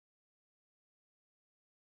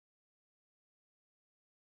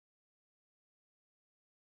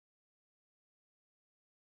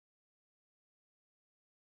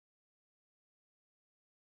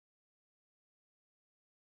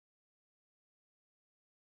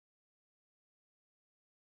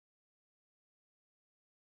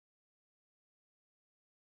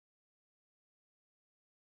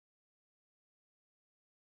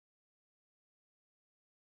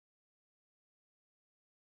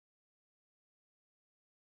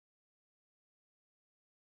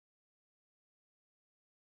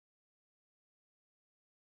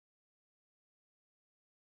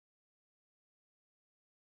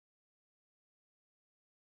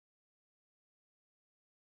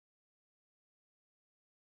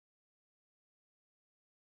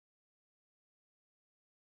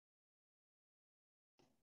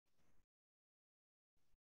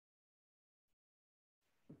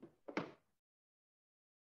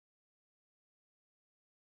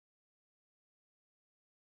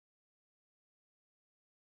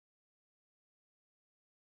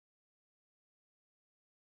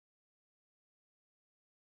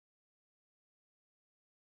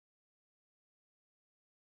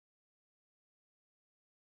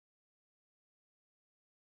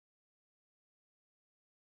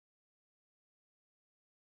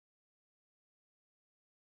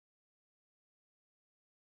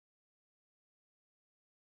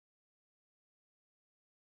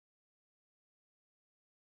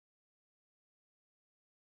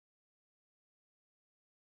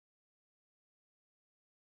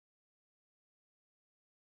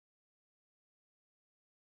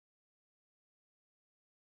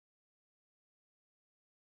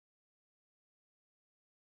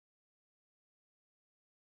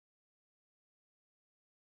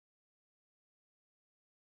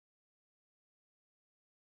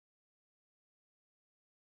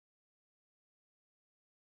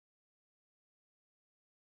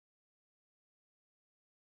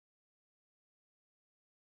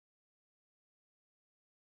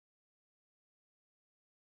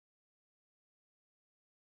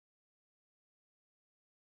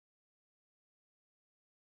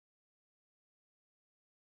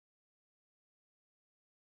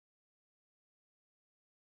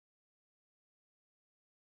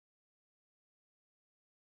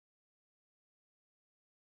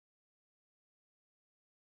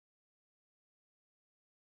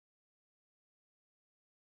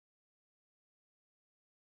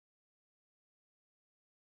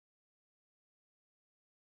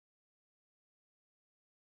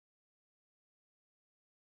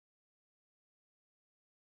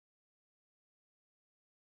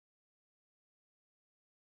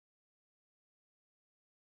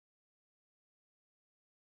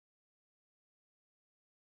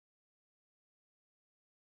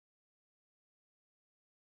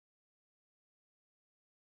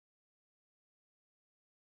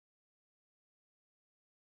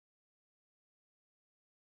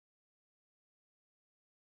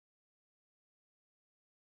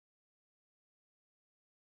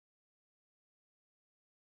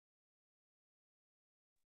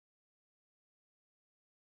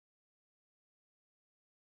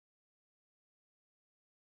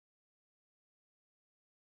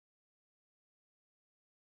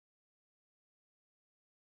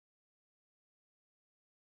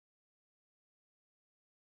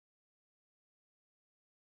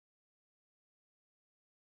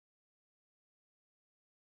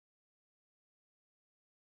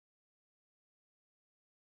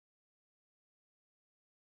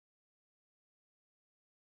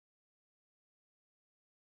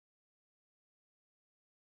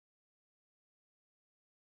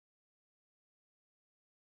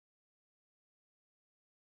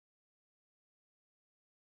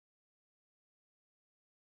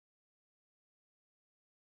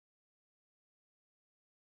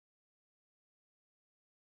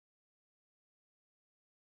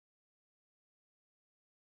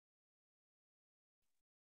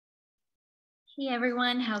Hey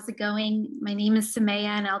everyone, how's it going? My name is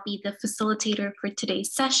Samaya and I'll be the facilitator for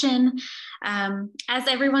today's session. As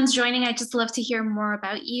everyone's joining, I'd just love to hear more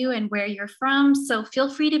about you and where you're from. So feel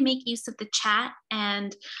free to make use of the chat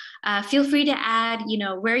and feel free to add,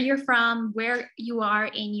 where you're from, where you are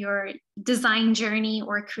in your design journey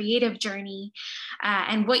or creative journey,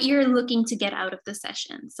 and what you're looking to get out of the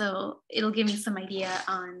session. So it'll give me some idea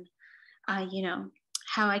on,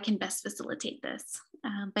 how I can best facilitate this.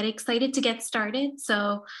 But excited to get started.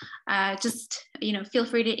 So just, feel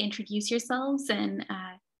free to introduce yourselves and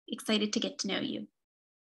excited to get to know you.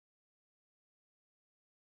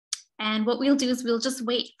 And what we'll do is we'll just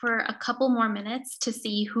wait for a couple more minutes to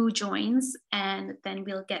see who joins and then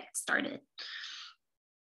we'll get started.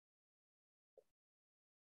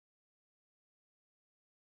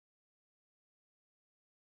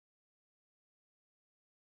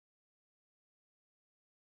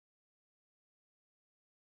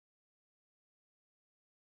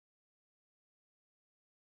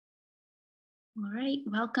 All right,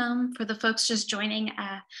 welcome. For the folks just joining,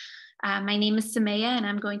 my name is Samaya and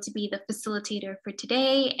I'm going to be the facilitator for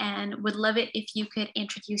today and would love it if you could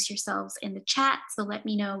introduce yourselves in the chat. So let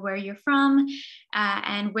me know where you're from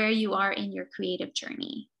and where you are in your creative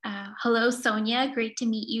journey. Hello, Sonia, great to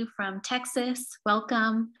meet you from Texas.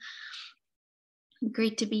 Welcome.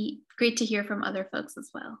 Great to hear from other folks as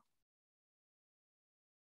well.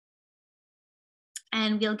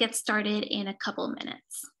 And we'll get started in a couple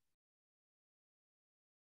minutes.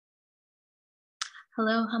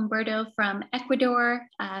 Hello, Humberto from Ecuador.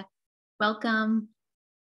 Welcome.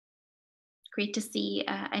 Great to see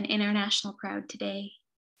an international crowd today.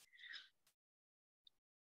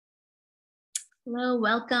 Hello,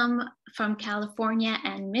 welcome from California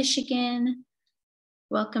and Michigan.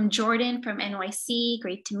 Welcome, Jordan from NYC.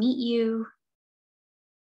 Great to meet you.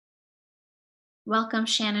 Welcome,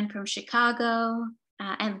 Shannon from Chicago,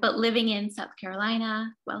 but living in South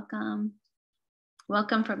Carolina. Welcome.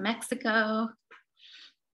 Welcome from Mexico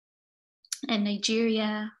and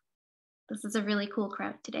Nigeria. This is a really cool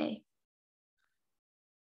crowd today.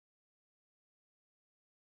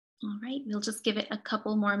 All right, we'll just give it a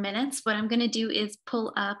couple more minutes. What I'm going to do is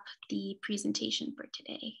pull up the presentation for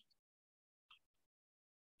today.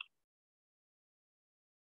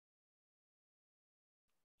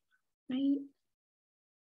 Right.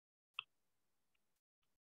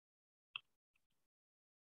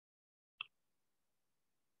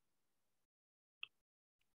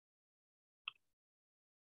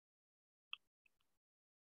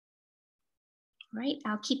 Right,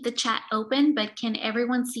 I'll keep the chat open, but can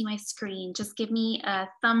everyone see my screen? Just give me a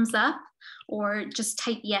thumbs up or just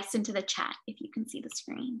type yes into the chat if you can see the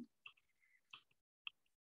screen.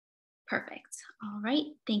 Perfect. All right,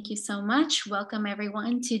 thank you so much. Welcome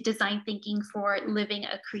everyone to Design Thinking for Living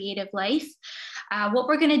a Creative Life. What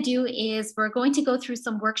we're going to do is we're going to go through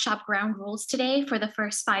some workshop ground rules today for the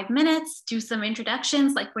first 5 minutes, do some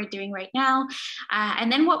introductions like we're doing right now.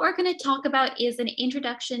 And then what we're going to talk about is an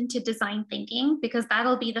introduction to design thinking, because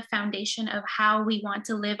that'll be the foundation of how we want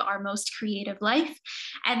to live our most creative life.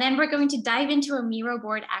 And then we're going to dive into a Miro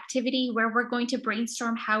board activity where we're going to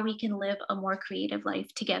brainstorm how we can live a more creative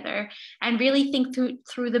life together and really think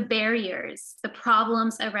through the barriers, the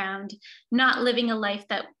problems around not living a life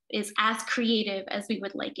that is as creative as we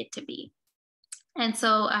would like it to be. And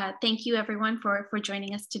so thank you everyone for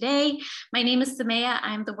joining us today. My name is Samaya.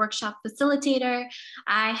 I'm the workshop facilitator.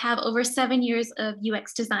 I have over 7 years of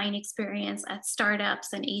UX design experience at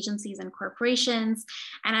startups and agencies and corporations.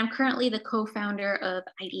 And I'm currently the co-founder of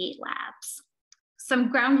Ideate Labs. Some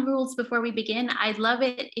ground rules before we begin. I'd love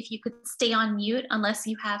it if you could stay on mute unless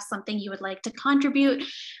you have something you would like to contribute.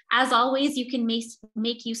 As always, you can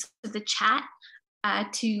make use of the chat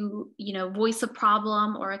to voice a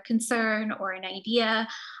problem or a concern or an idea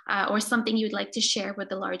or something you would like to share with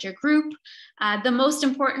the larger group. The most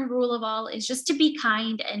important rule of all is just to be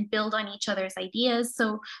kind and build on each other's ideas.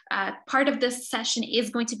 So part of this session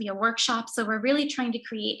is going to be a workshop. So we're really trying to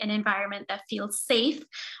create an environment that feels safe,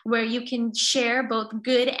 where you can share both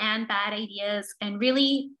good and bad ideas and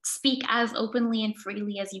really speak as openly and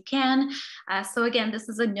freely as you can. So again, this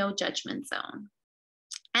is a no judgment zone.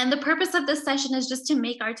 And the purpose of this session is just to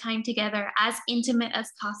make our time together as intimate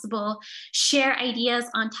as possible, share ideas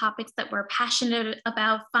on topics that we're passionate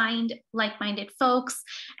about, find like-minded folks,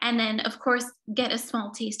 and then of course, get a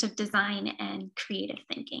small taste of design and creative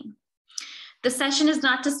thinking. The session is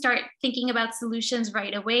not to start thinking about solutions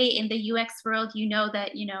right away. In the UX world, you know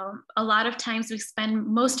that, a lot of times we spend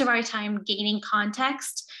most of our time gaining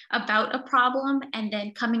context about a problem and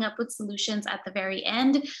then coming up with solutions at the very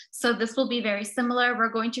end. So this will be very similar. We're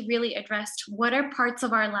going to really address what are parts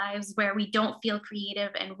of our lives where we don't feel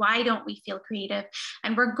creative and why don't we feel creative?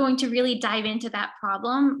 And we're going to really dive into that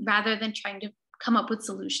problem rather than trying to come up with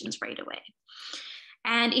solutions right away.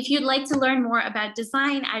 And if you'd like to learn more about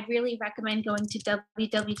design, I'd really recommend going to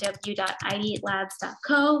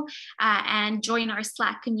www.ideatelabs.co and join our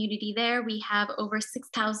Slack community there. We have over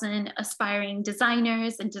 6,000 aspiring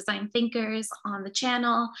designers and design thinkers on the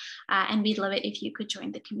channel, and we'd love it if you could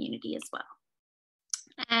join the community as well.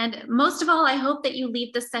 And most of all, I hope that you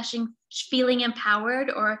leave this session feeling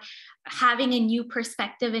empowered or having a new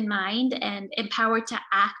perspective in mind and empowered to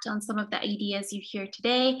act on some of the ideas you hear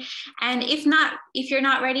today. And if you're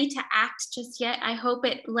not ready to act just yet, I hope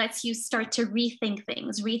it lets you start to rethink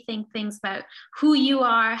things about who you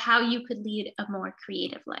are, how you could lead a more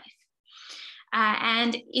creative life.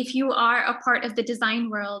 And if you are a part of the design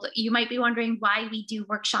world, you might be wondering why we do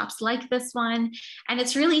workshops like this one. And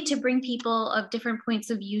it's really to bring people of different points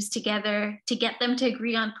of views together, to get them to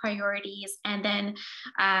agree on priorities, and then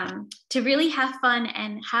to really have fun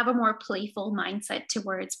and have a more playful mindset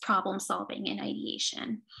towards problem solving and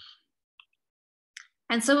ideation.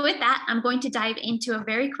 And so with that, I'm going to dive into a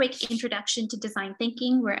very quick introduction to design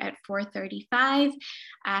thinking. We're at 4:35,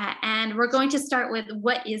 and we're going to start with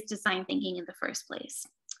what is design thinking in the first place.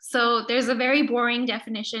 So there's a very boring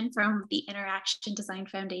definition from the Interaction Design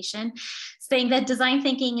Foundation saying that design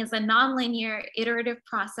thinking is a nonlinear iterative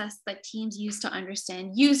process that teams use to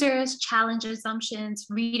understand users, challenge assumptions,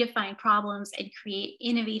 redefine problems, and create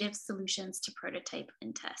innovative solutions to prototype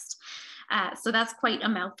and test. So that's quite a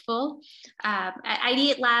mouthful. At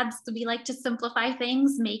Ideate Labs, we like to simplify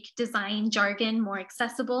things, make design jargon more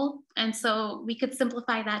accessible. And so we could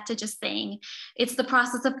simplify that to just saying it's the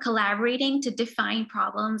process of collaborating to define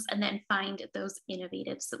problems and then find those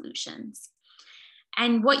innovative solutions.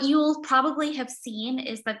 And what you'll probably have seen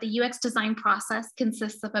is that the UX design process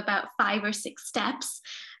consists of about 5 or 6 steps.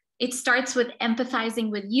 It starts with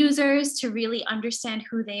empathizing with users to really understand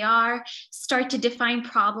who they are, start to define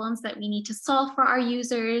problems that we need to solve for our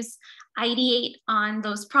users, ideate on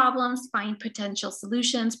those problems, find potential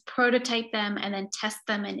solutions, prototype them, and then test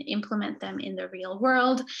them and implement them in the real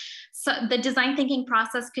world. So the design thinking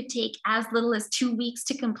process could take as little as 2 weeks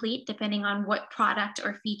to complete, depending on what product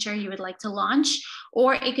or feature you would like to launch,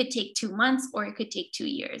 or it could take 2 months, or it could take 2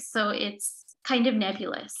 years. So it's kind of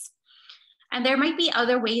nebulous. And there might be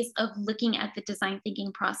other ways of looking at the design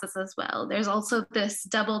thinking process as well. There's also this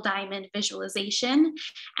double diamond visualization.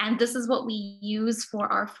 And this is what we use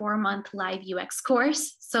for our 4-month live UX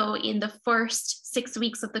course. So in the first 6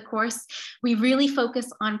 weeks of the course, we really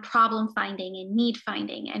focus on problem finding and need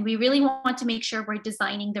finding. And we really want to make sure we're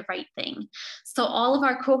designing the right thing. So all of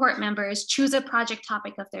our cohort members choose a project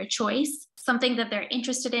topic of their choice, something that they're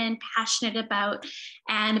interested in, passionate about.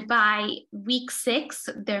 And by week 6,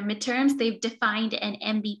 their midterms, they've defined an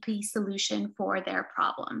MVP solution for their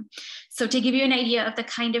problem. So to give you an idea of the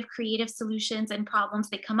kind of creative solutions and problems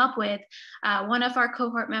they come up with, one of our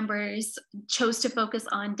cohort members chose to focus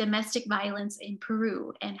on domestic violence in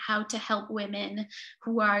Peru and how to help women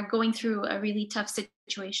who are going through a really tough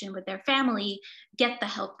situation with their family get the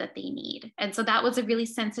help that they need. And so that was a really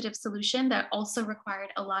sensitive solution that also required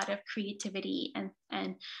a lot of creativity and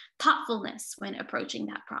thoughtfulness when approaching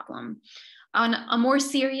that problem. On a more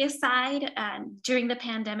serious side, during the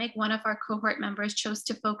pandemic, one of our cohort members chose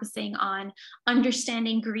to focusing on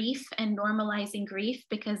understanding grief and normalizing grief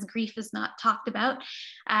because grief is not talked about.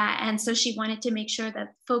 And so she wanted to make sure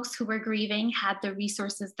that folks who were grieving had the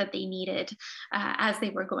resources that they needed as they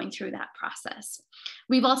were going through that process.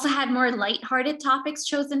 We've also had more lighthearted topics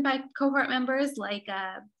chosen by cohort members like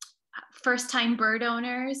first-time bird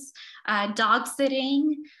owners, dog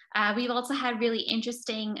sitting. We've also had really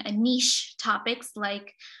interesting niche topics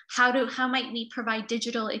like how might we provide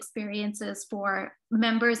digital experiences for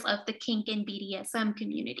members of the kink and BDSM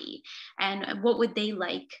community, and what would they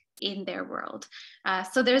like in their world.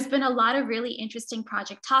 So there's been a lot of really interesting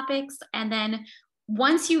project topics. And then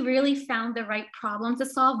once you really found the right problem to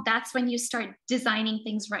solve, that's when you start designing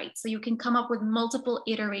things right. So you can come up with multiple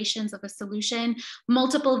iterations of a solution,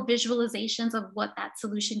 multiple visualizations of what that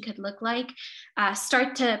solution could look like,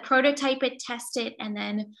 start to prototype it, test it, and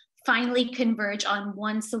then finally converge on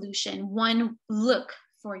one solution, one look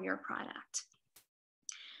for your product.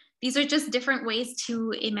 These are just different ways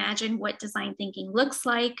to imagine what design thinking looks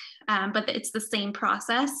like, but it's the same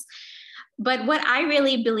process. But what I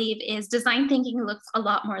really believe is design thinking looks a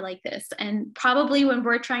lot more like this. And probably when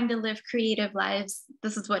we're trying to live creative lives,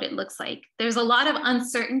 this is what it looks like. There's a lot of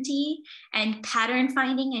uncertainty and pattern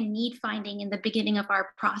finding and need finding in the beginning of our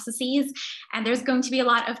processes. And there's going to be a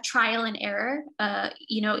lot of trial and error.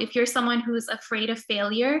 If you're someone who's afraid of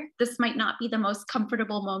failure, this might not be the most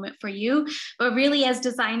comfortable moment for you. But really, as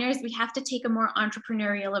designers, we have to take a more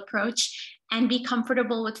entrepreneurial approach and be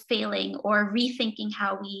comfortable with failing or rethinking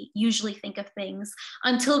how we usually think of things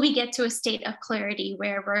until we get to a state of clarity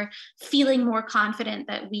where we're feeling more confident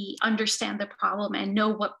that we understand the problem and know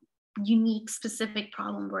what unique specific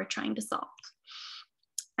problem we're trying to solve.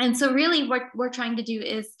 And so really what we're trying to do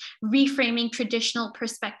is reframing traditional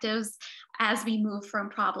perspectives as we move from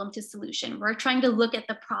problem to solution. We're trying to look at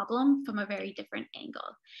the problem from a very different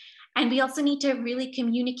angle. And we also need to really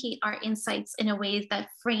communicate our insights in a way that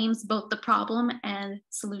frames both the problem and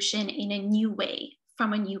solution in a new way,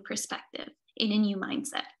 from a new perspective, in a new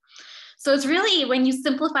mindset. So it's really, when you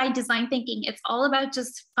simplify design thinking, it's all about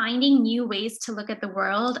just finding new ways to look at the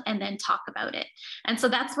world and then talk about it. And so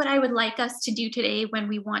that's what I would like us to do today when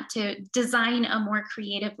we want to design a more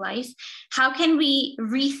creative life. How can we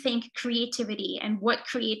rethink creativity and what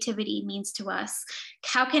creativity means to us?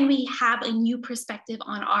 How can we have a new perspective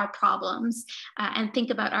on our problems and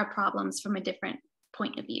think about our problems from a different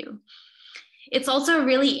point of view? It's also a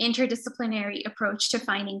really interdisciplinary approach to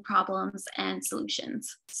finding problems and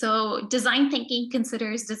solutions. So design thinking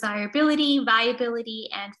considers desirability, viability,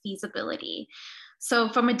 and feasibility. So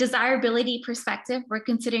from a desirability perspective, we're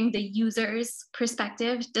considering the user's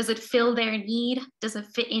perspective. Does it fill their need? Does it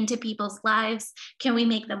fit into people's lives? Can we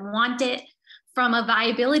make them want it? From a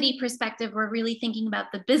viability perspective, we're really thinking about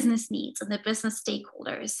the business needs and the business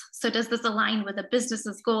stakeholders. So does this align with the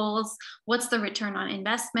business's goals? What's the return on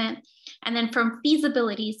investment? And then from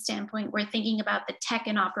feasibility standpoint, we're thinking about the tech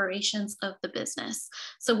and operations of the business.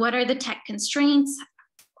 So what are the tech constraints?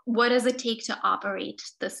 What does it take to operate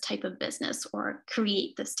this type of business or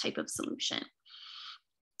create this type of solution?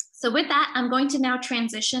 So with that, I'm going to now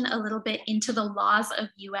transition a little bit into the laws of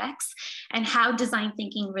UX and how design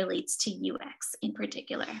thinking relates to UX in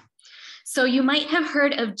particular. So you might have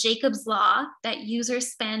heard of Jacob's Law, that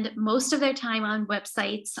users spend most of their time on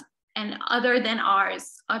websites and other than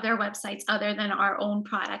ours, other websites other than our own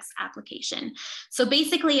products application. So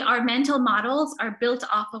basically our mental models are built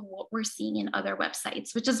off of what we're seeing in other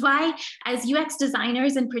websites, which is why as UX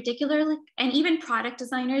designers in particular, and even product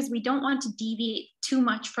designers, we don't want to deviate too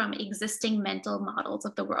much from existing mental models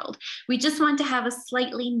of the world. We just want to have a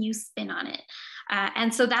slightly new spin on it.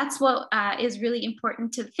 And so that's what is really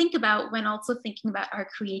important to think about when also thinking about our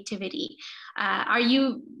creativity. Are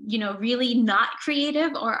you, really not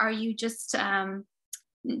creative, or are you just,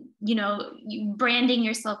 branding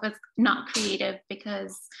yourself as not creative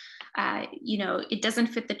because, it doesn't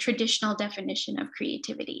fit the traditional definition of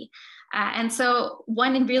creativity? And so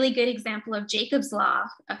one really good example of Jacob's Law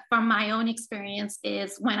from my own experience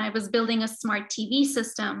is when I was building a smart TV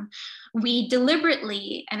system, we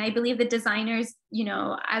deliberately, and I believe the designers,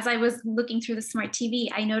 as I was looking through the smart TV,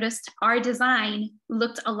 I noticed our design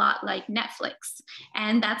looked a lot like Netflix.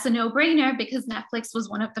 And that's a no-brainer because Netflix was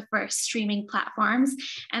one of the first streaming platforms.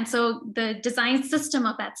 And so the design system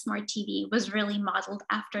of that smart TV was really modeled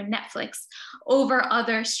after Netflix over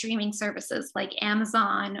other streaming services like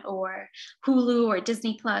Amazon or Hulu or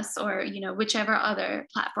Disney Plus or whichever other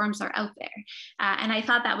platforms are out there. And I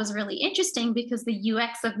thought that was really interesting because the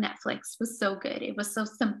UX of Netflix was so good. It was so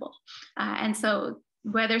simple. And so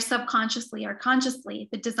whether subconsciously or consciously,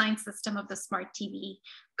 the design system of the smart TV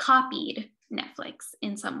copied Netflix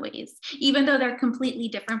in some ways. Even though they're completely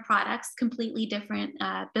different products, completely different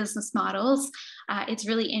business models, it's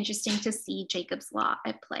really interesting to see Jacob's Law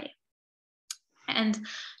at play. And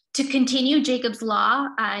to continue Jacob's Law,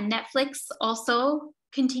 Netflix also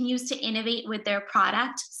continues to innovate with their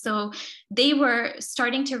product. So they were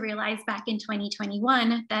starting to realize back in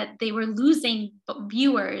 2021 that they were losing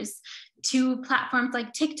viewers to platforms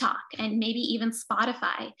like TikTok and maybe even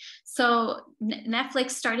Spotify. So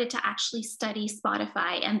Netflix started to actually study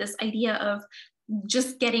Spotify and this idea of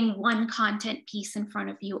just getting one content piece in front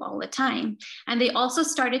of you all the time. And they also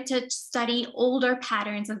started to study older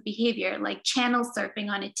patterns of behavior, like channel surfing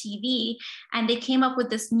on a TV. And they came up with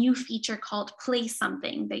this new feature called Play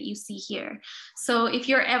Something that you see here. So if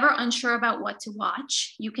you're ever unsure about what to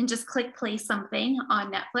watch, you can just click Play Something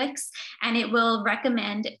on Netflix, and it will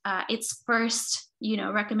recommend its first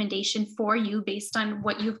recommendation for you based on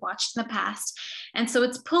what you've watched in the past. And so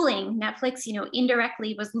it's pulling. Netflix,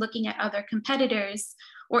 indirectly was looking at other competitors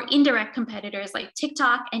or indirect competitors like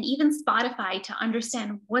TikTok and even Spotify to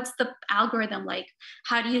understand what's the algorithm like.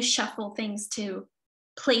 How do you shuffle things to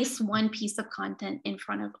place one piece of content in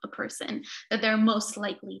front of a person that they're most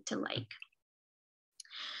likely to like?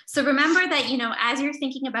 So remember that, as you're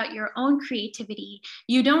thinking about your own creativity,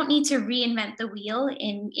 you don't need to reinvent the wheel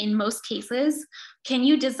in most cases. Can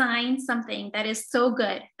you design something that is so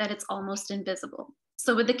good that it's almost invisible?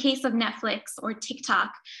 So with the case of Netflix or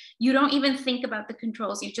TikTok, you don't even think about the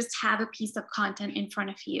controls. You just have a piece of content in front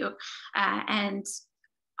of you.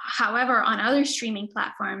 However, on other streaming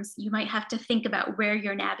platforms, you might have to think about where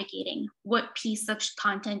you're navigating, what piece of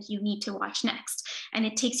content you need to watch next. And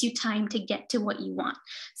it takes you time to get to what you want.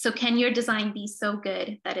 So can your design be so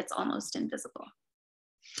good that it's almost invisible?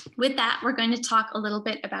 With that, we're going to talk a little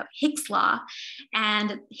bit about Hicks' Law.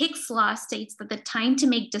 And Hicks' Law states that the time to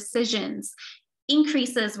make decisions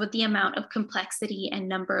increases with the amount of complexity and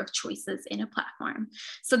number of choices in a platform.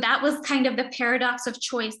 So that was kind of the paradox of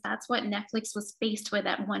choice. That's what Netflix was faced with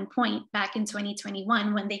at one point back in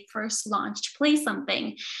 2021 when they first launched Play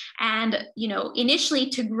Something. And, initially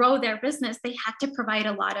to grow their business, they had to provide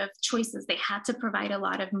a lot of choices. They had to provide a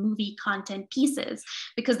lot of movie content pieces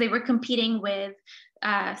because they were competing with,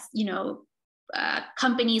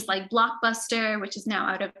 companies like Blockbuster, which is now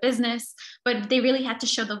out of business, but they really had to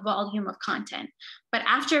show the volume of content. But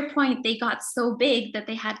after a point, they got so big that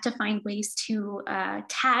they had to find ways to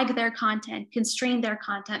tag their content, constrain their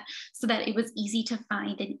content so that it was easy to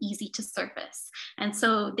find and easy to surface. And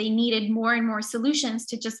so they needed more and more solutions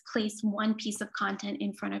to just place one piece of content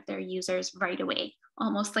in front of their users right away,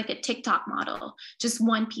 almost like a TikTok model, just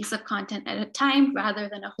one piece of content at a time rather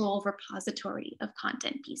than a whole repository of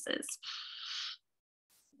content pieces.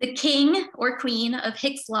 The king or queen of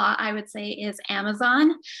Hicks' Law, I would say, is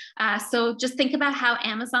Amazon. So just think about how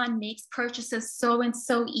Amazon makes purchases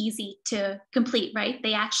so easy to complete, right?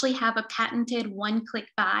 They actually have a patented one-click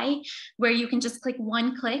buy where you can just click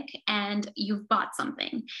one click and you've bought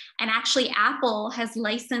something. And actually, Apple has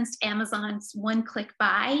licensed Amazon's one-click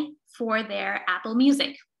buy for their Apple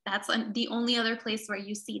Music. That's the only other place where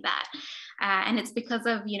you see that. And it's because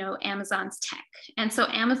of, Amazon's tech. And so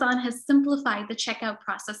Amazon has simplified the checkout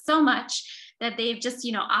process so much that they've just,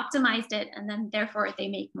 optimized it, and then therefore they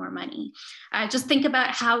make more money. Just think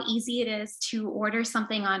about how easy it is to order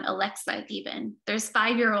something on Alexa even. There's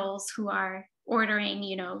 5-year-olds who are ordering,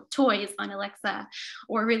 toys on Alexa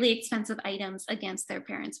or really expensive items against their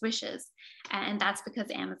parents' wishes. And that's because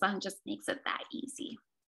Amazon just makes it that easy.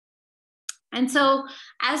 And so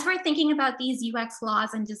as we're thinking about these UX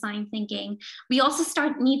laws and design thinking, we also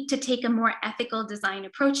need to take a more ethical design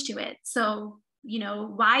approach to it. So,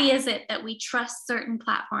 why is it that we trust certain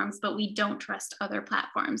platforms, but we don't trust other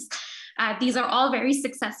platforms? These are all very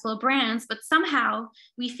successful brands, but somehow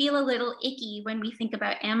we feel a little icky when we think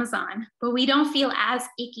about Amazon, but we don't feel as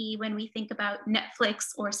icky when we think about Netflix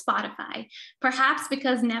or Spotify, perhaps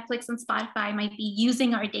because Netflix and Spotify might be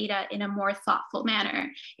using our data in a more thoughtful manner,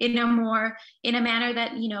 in a manner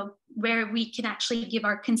that, where we can actually give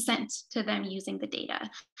our consent to them using the data.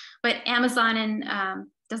 But Amazon and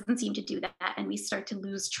doesn't seem to do that, and we start to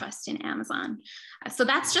lose trust in Amazon. So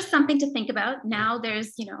that's just something to think about. Now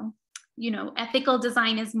there's, ethical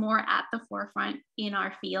design is more at the forefront in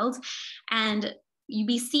our field. And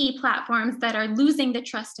we see platforms that are losing the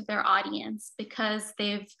trust of their audience because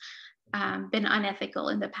they've been unethical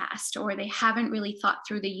in the past, or they haven't really thought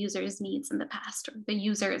through the user's needs in the past, or the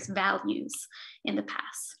user's values in the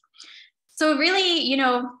past. So it really,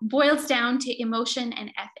 boils down to emotion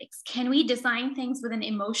and ethics. Can we design things with an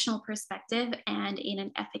emotional perspective and in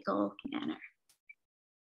an ethical manner?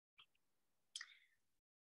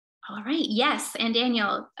 All right, yes, and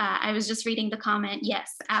Daniel, I was just reading the comment.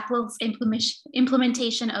 Yes, Apple's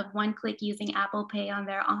implementation of one-click using Apple Pay on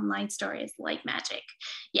their online store is like magic.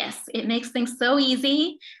 Yes, it makes things so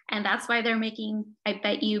easy, and that's why they're making, I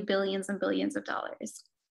bet you, billions and billions of dollars.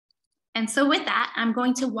 And so with that, I'm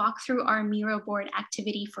going to walk through our Miro board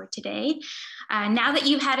activity for today. Now that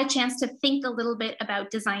you've had a chance to think a little bit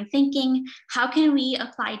about design thinking, how can we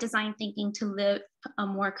apply design thinking to live a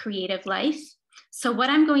more creative life? So what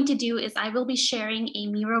I'm going to do is I will be sharing a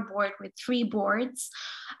Miro board with 3 boards.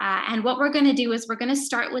 And what we're going to do is we're going to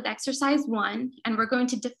start with exercise 1, and we're going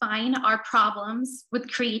to define our problems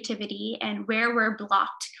with creativity and where we're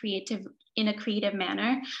blocked in a creative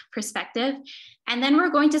manner perspective. And then we're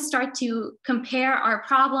going to start to compare our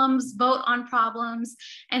problems, vote on problems,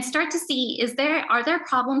 and start to see, are there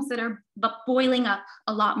problems that are boiling up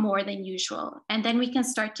a lot more than usual? And then we can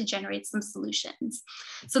start to generate some solutions.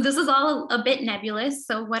 So this is all a bit nebulous.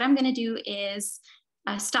 So what I'm going to do is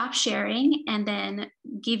stop sharing and then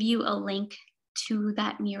give you a link to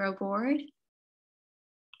that Miro board.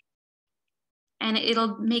 And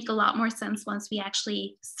it'll make a lot more sense once we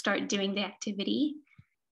actually start doing the activity.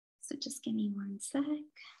 So just give me one sec.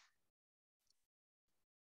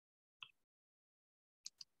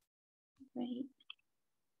 Right.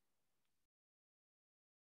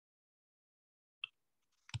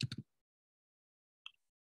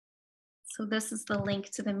 So this is the link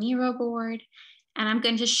to the Miro board. And I'm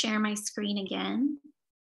going to share my screen again.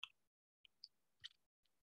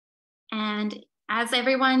 And as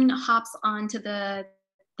everyone hops onto the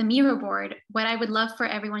Miro board, what I would love for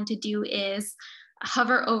everyone to do is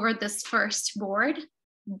hover over this first board,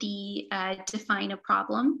 the define a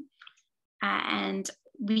problem, and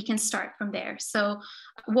we can start from there. So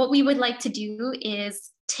what we would like to do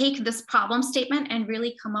is take this problem statement and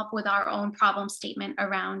really come up with our own problem statement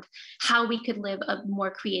around how we could live a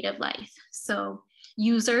more creative life. So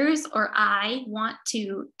users or I want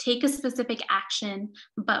to take a specific action,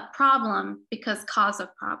 but problem because cause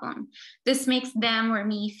of problem. This makes them or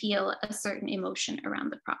me feel a certain emotion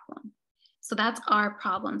around the problem. So that's our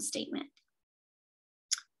problem statement.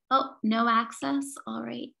 Oh, no access. All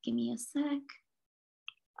right, give me a sec.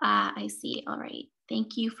 I see. All right.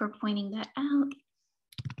 Thank you for pointing that out.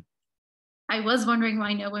 I was wondering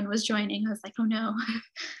why no one was joining. I was like, oh no.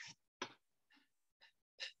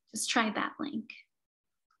 Just try that link.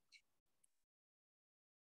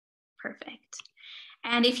 Perfect.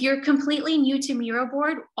 And if you're completely new to Miro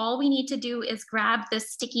board, all we need to do is grab the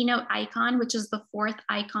sticky note icon, which is the fourth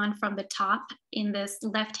icon from the top in this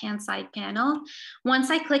left-hand side panel. Once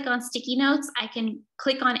I click on sticky notes, I can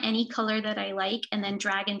click on any color that I like and then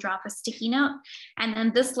drag and drop a sticky note. And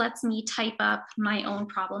then this lets me type up my own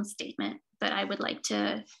problem statement that I would like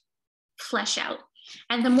to flesh out.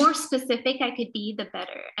 And the more specific I could be, the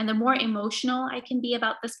better. And the more emotional I can be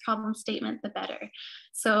about this problem statement, the better.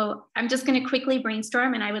 So I'm just going to quickly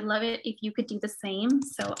brainstorm, and I would love it if you could do the same.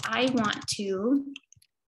 So I want to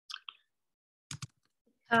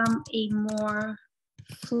become a more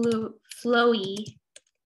flowy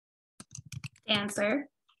dancer,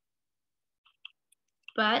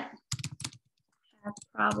 but have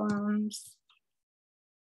problems,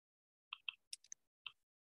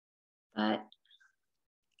 but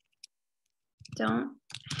don't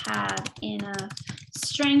have enough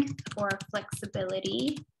strength or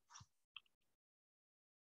flexibility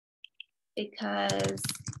because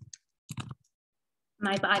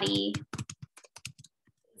my body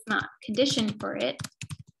is not conditioned for it.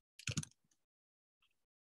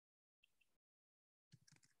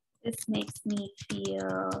 This makes me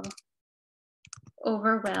feel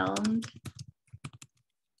overwhelmed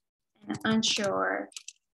and unsure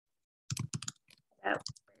about.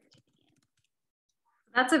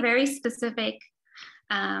 That's a very specific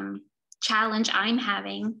challenge I'm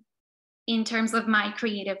having in terms of my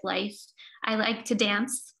creative life. I like to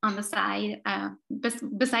dance on the side,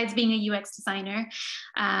 besides being a UX designer.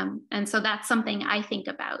 And so that's something I think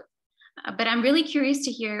about. But I'm really curious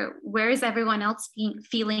to hear, where is everyone else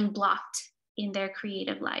feeling blocked in their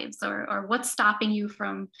creative lives, or what's stopping you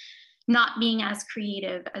from not being as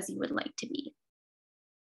creative as you would like to be?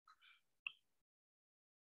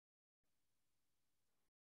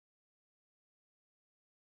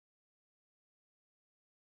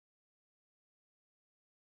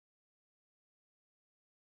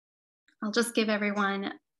 I'll just give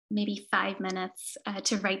everyone maybe 5 minutes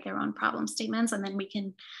to write their own problem statements, and then we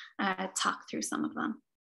can talk through some of them.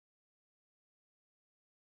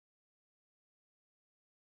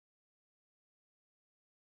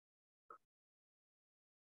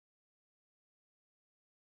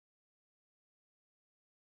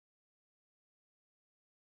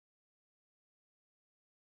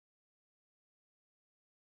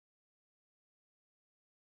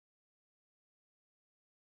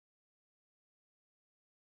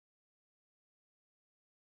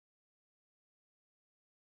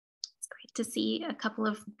 To see a couple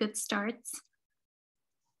of good starts.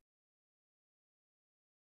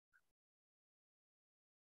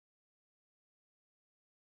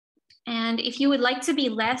 And if you would like to be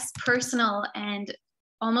less personal and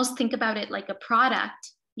almost think about it like a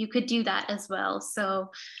product, you could do that as well. So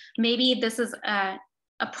maybe this is a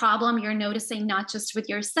problem you're noticing not just with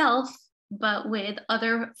yourself, but with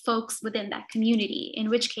other folks within that community, in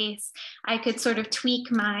which case I could sort of tweak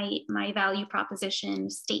my value proposition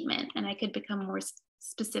statement and I could become more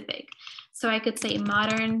specific. So I could say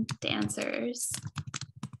modern dancers,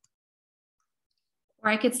 or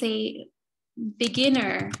I could say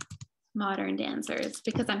beginner modern dancers,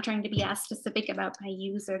 because I'm trying to be as specific about my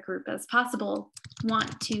user group as possible,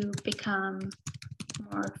 want to become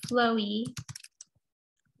more flowy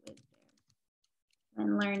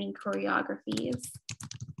when learning choreographies.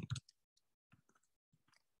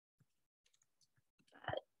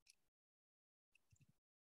 But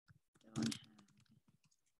don't have.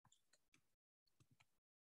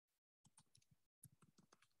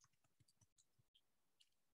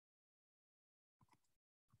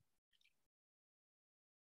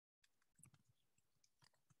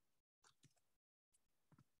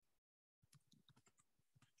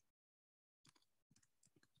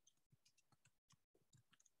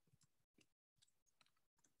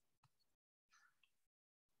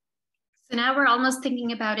 So now we're almost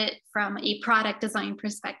thinking about it from a product design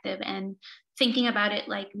perspective and thinking about it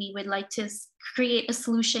like we would like to create a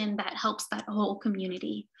solution that helps that whole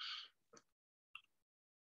community.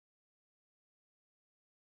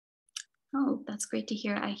 Oh, that's great to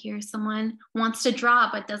hear. I hear someone wants to draw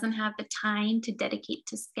but doesn't have the time to dedicate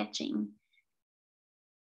to sketching.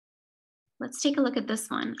 Let's take a look at this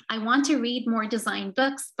one. I want to read more design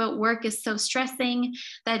books, but work is so stressing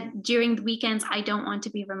that during the weekends, I don't want to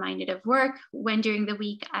be reminded of work, when during the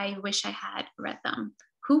week, I wish I had read them.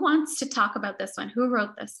 Who wants to talk about this one? Who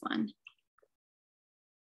wrote this one?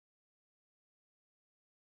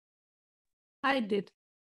 I did.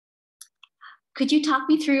 Could you talk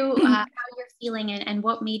me through how you're feeling and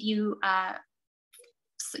what made you,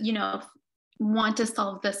 want to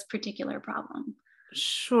solve this particular problem?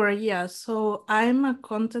 Sure, yeah. So I'm a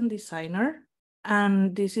content designer,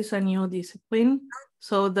 and this is a new discipline.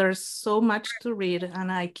 So there's so much to read, and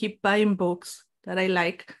I keep buying books that I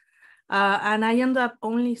like. And I end up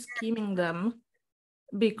only skimming them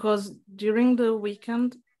because during the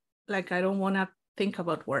weekend, like, I don't want to think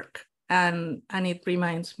about work, and it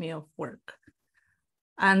reminds me of work.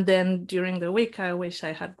 And then during the week, I wish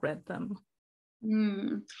I had read them.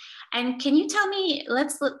 And can you tell me,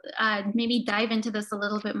 let's maybe dive into this a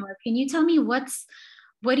little bit more. Can you tell me what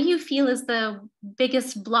do you feel is the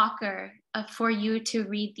biggest blocker for you to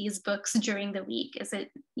read these books during the week? Is it,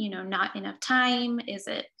 not enough time?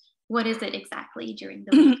 What is it exactly during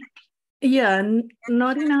the week? Yeah,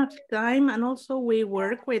 not enough time. And also we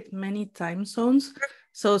work with many time zones.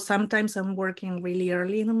 So sometimes I'm working really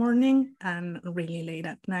early in the morning and really late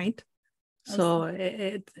at night. So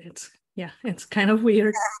it's kind of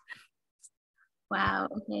weird. Wow.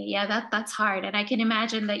 Okay. Yeah, that's hard. And I can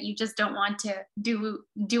imagine that you just don't want to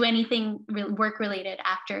do anything work related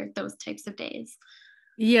after those types of days.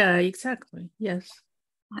 Yeah, exactly. Yes.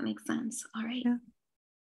 That makes sense. All right. Yeah.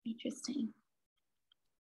 Interesting.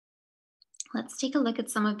 Let's take a look at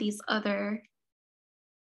some of these other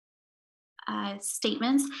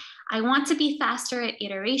statements. I want to be faster at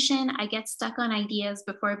iteration. I get stuck on ideas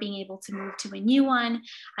before being able to move to a new one.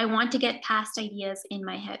 I want to get past ideas in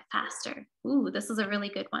my head faster. Ooh, this is a really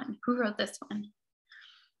good one. Who wrote this one?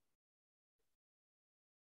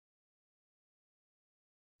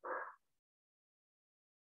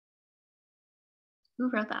 Who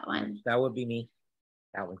wrote that one? That would be me.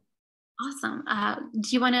 That one. Awesome. Do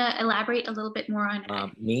you want to elaborate a little bit more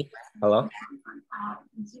on me? Hello? Do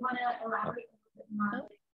you want to elaborate a little bit more?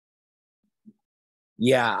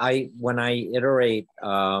 Yeah, when I iterate,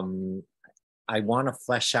 I want to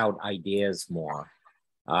flesh out ideas more.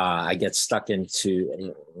 I get stuck in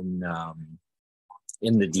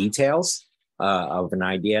the details of an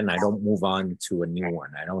idea, and I don't move on to a new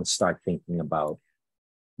one. I don't start thinking about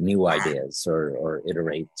new ideas or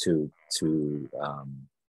iterate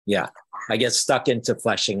I get stuck into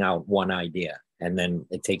fleshing out one idea, and then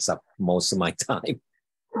it takes up most of my time.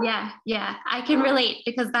 Yeah, I can relate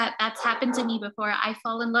because that's happened to me before. I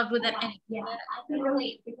fall in love with it, and I can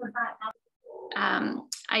relate because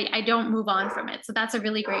I don't move on from it. So that's a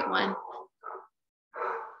really great one.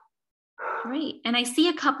 Great, and I see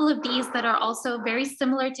a couple of these that are also very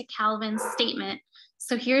similar to Calvin's statement.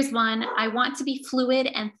 So here's one. I want to be fluid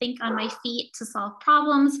and think on my feet to solve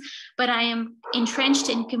problems, but I am entrenched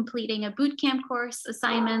in completing a bootcamp course,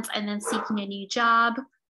 assignments, and then seeking a new job.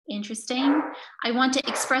 Interesting. I want to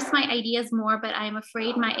express my ideas more, but I am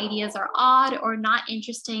afraid my ideas are odd or not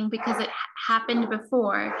interesting because it happened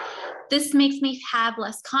before. This makes me have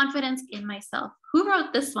less confidence in myself. Who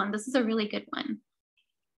wrote this one? This is a really good one.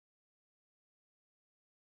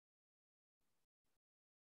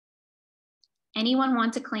 Anyone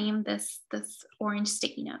want to claim this orange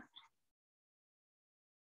sticky note?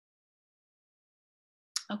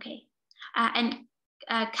 Okay, and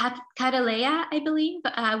Catalea, I believe,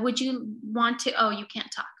 would you want to, oh, you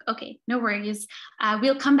can't talk. Okay, no worries.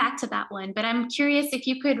 We'll come back to that one, but I'm curious if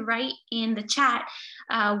you could write in the chat,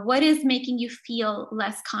 what is making you feel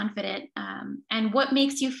less confident, and what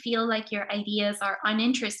makes you feel like your ideas are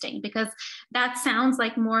uninteresting? Because that sounds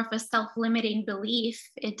like more of a self-limiting belief.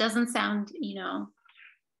 It doesn't sound, you know,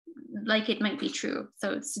 like it might be true.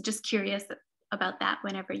 So it's just curious about that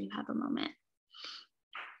whenever you have a moment.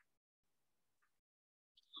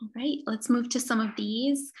 All right, let's move to some of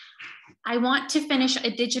these. I want to finish a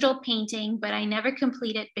digital painting, but I never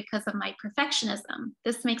complete it because of my perfectionism.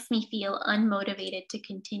 This makes me feel unmotivated to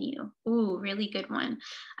continue. Ooh, really good one.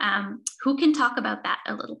 Who can talk about that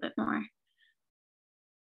a little bit more?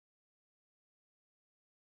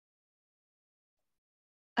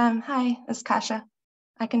 Hi, it's Kasha.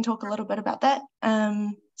 I can talk a little bit about that.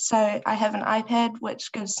 So I have an iPad,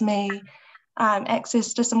 which gives me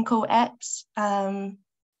access to some cool apps.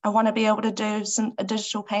 I want to be able to do a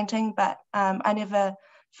digital painting, but I never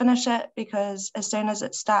finish it because as soon as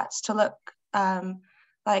it starts to look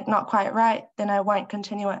like not quite right, then I won't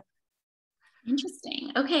continue it.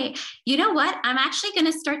 Interesting. Okay. You know what? I'm actually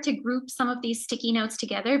going to start to group some of these sticky notes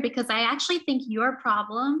together because I actually think your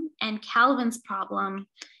problem and Calvin's problem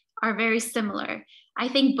are very similar. I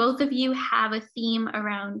think both of you have a theme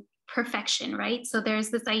around perfection, right? So there's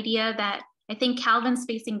this idea that I think Calvin's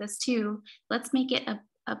facing this too. Let's make it a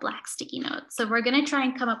black sticky note. So we're going to try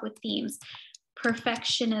and come up with themes.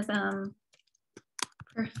 Perfectionism,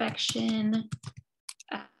 perfection,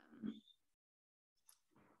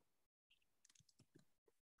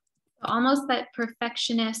 almost that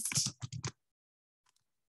perfectionist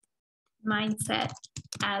mindset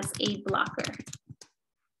as a blocker.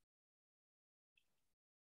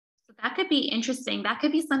 So that could be interesting. That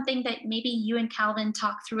could be something that maybe you and Calvin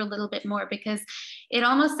talk through a little bit more, because it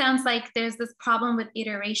almost sounds like there's this problem with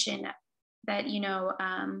iteration that, you know,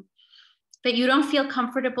 that you don't feel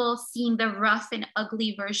comfortable seeing the rough and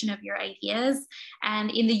ugly version of your ideas. And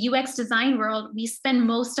in the UX design world, we spend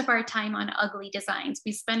most of our time on ugly designs.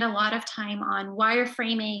 We spend a lot of time on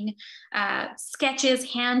wireframing,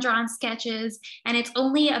 sketches, hand-drawn sketches, and it's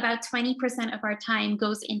only about 20% of our time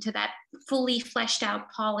goes into that fully fleshed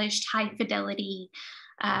out, polished, high fidelity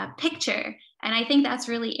picture. And I think that's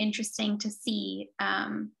really interesting to see.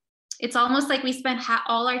 It's almost like we spend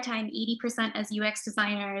all our time, 80% as UX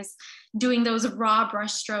designers, doing those raw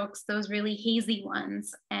brush strokes, those really hazy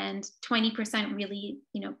ones, and 20% really,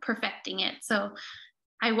 you know, perfecting it. So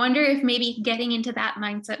I wonder if maybe getting into that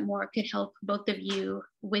mindset more could help both of you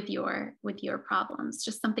with your problems.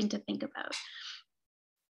 Just something to think about.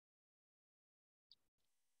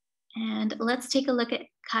 And let's take a look at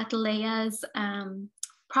Catalea's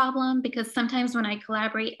problem, because sometimes when I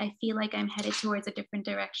collaborate, I feel like I'm headed towards a different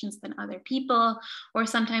directions than other people, or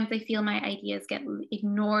sometimes I feel my ideas get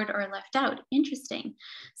ignored or left out. Interesting.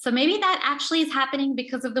 So maybe that actually is happening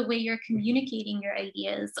because of the way you're communicating your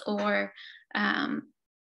ideas, or you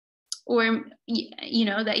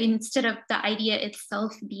know, that instead of the idea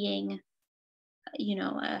itself being, you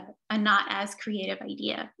know, a not as creative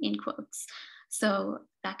idea, in quotes. So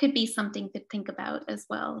that could be something to think about as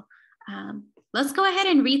well. Let's go ahead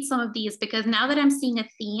and read some of these, because now that I'm seeing a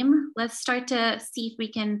theme, let's start to see if we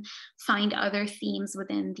can find other themes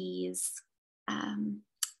within these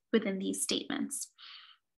statements.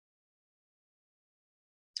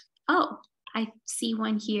 Oh, I see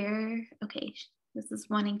one here. Okay, this is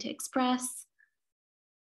wanting to express.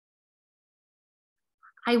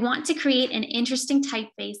 I want to create an interesting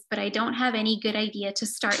typeface, but I don't have any good idea to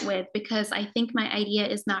start with because I think my idea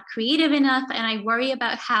is not creative enough, and I worry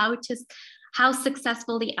about how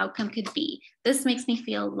successful the outcome could be. This makes me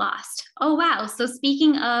feel lost. Oh, wow. So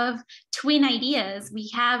speaking of twin ideas, we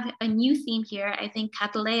have a new theme here. I think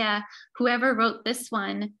Catalea, whoever wrote this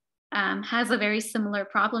one, has a very similar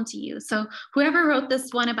problem to you. So whoever wrote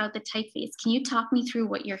this one about the typeface, can you talk me through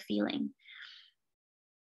what you're feeling?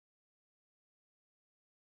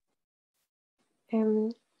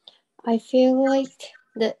 I feel like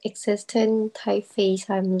the existing typeface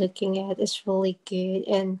I'm looking at is really good,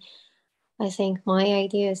 and I think my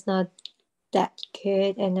idea is not that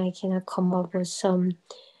good, and I cannot come up with some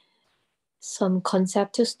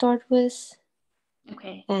concept to start with.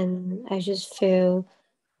 Okay. And I just feel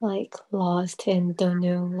like lost and don't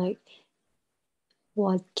know like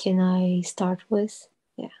what can I start with.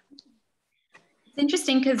 Yeah. It's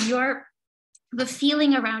interesting because the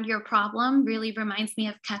feeling around your problem really reminds me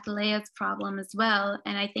of Catalea's problem as well.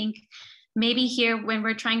 And I think maybe here when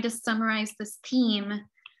we're trying to summarize this theme,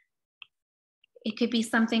 it could be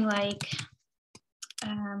something like,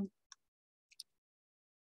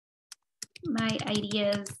 my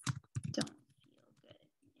ideas don't feel good enough.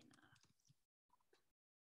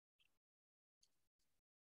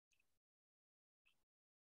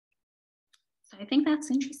 So I think that's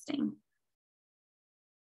interesting.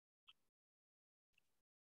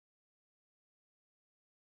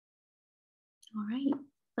 All right,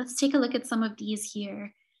 let's take a look at some of these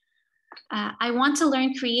here. I want to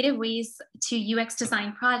learn creative ways to UX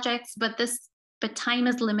design projects, but time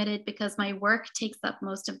is limited because my work takes up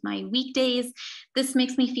most of my weekdays. This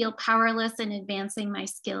makes me feel powerless in advancing my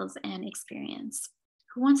skills and experience.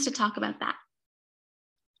 Who wants to talk about that?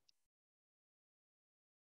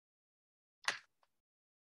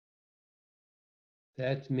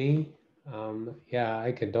 That's me. Yeah,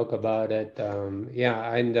 I can talk about it.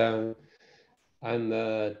 Yeah, and I'm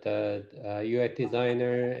the UX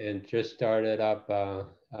designer and just started up a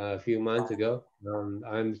few months ago.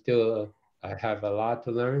 I'm still, I have a lot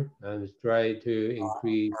to learn. I'm trying to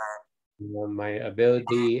increase my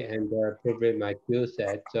ability and improve my skill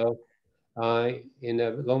set. So in a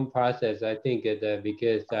long process, I think that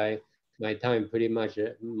because my time pretty much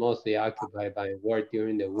mostly occupied by work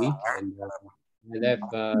during the week, and I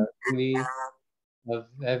left only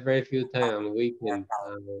a very few times on the weekend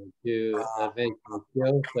to advance my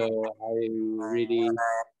skills. So I really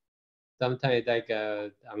sometimes like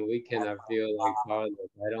on weekend I feel like powerless.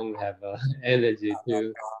 I don't have energy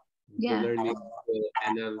to learn new skills,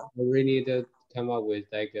 and I really need to come up with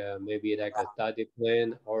like maybe like a study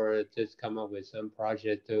plan or just come up with some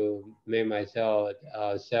project to make myself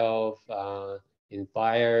self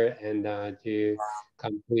inspire and to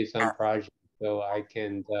complete some project so I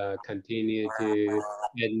can continue to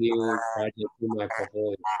add new projects to my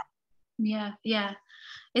portfolio. Yeah, yeah.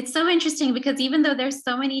 It's so interesting because even though there's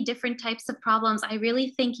so many different types of problems, I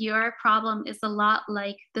really think your problem is a lot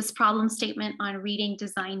like this problem statement on reading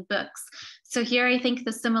design books. So here I think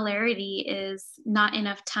the similarity is not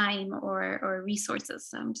enough time or resources.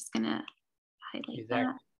 So I'm just gonna highlight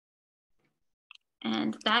that.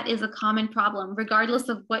 And that is a common problem, regardless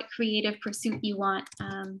of what creative pursuit you want.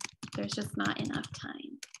 There's just not enough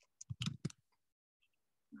time.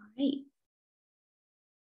 All right.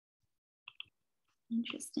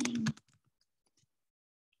 Interesting.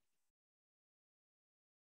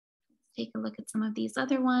 Take a look at some of these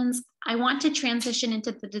other ones. I want to transition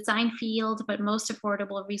into the design field, but most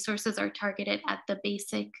affordable resources are targeted at the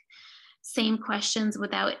basic same questions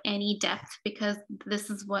without any depth because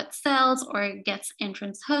this is what sells or gets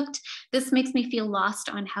entrants hooked. This makes me feel lost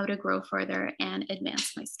on how to grow further and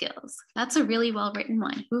advance my skills. That's a really well-written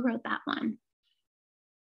one. Who wrote that one?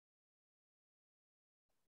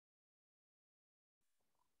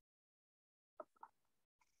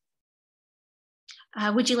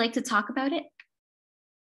 Would you like to talk about it?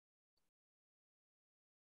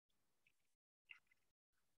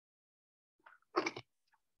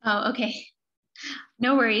 Oh, okay.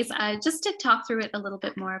 No worries. Just to talk through it a little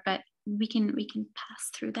bit more, but we can pass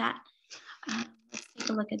through that. Let's take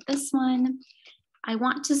a look at this one. I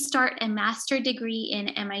want to start a master's degree in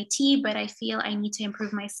MIT, but I feel I need to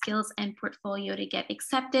improve my skills and portfolio to get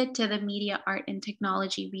accepted to the Media, Art, and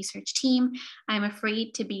Technology research team. I'm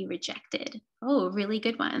afraid to be rejected. Oh, really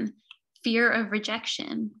good one. Fear of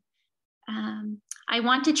rejection. I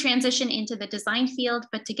want to transition into the design field,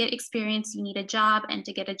 but to get experience, you need a job, and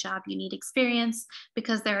to get a job, you need experience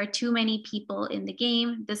because there are too many people in the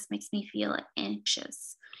game. This makes me feel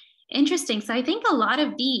anxious. Interesting. So I think a lot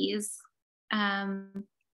of these are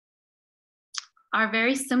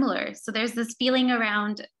very similar. So there's this feeling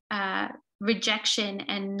around rejection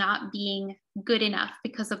and not being good enough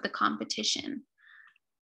because of the competition.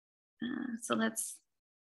 So let's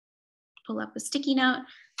pull up a sticky note.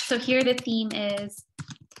 So here the theme is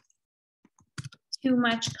too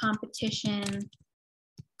much competition,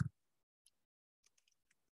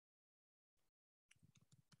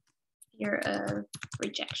 fear of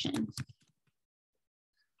rejection.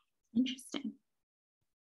 Interesting.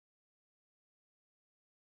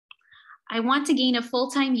 I want to gain a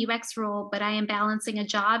full-time UX role, but I am balancing a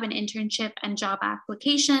job, an internship, and job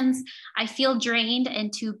applications. I feel drained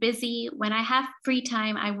and too busy. When I have free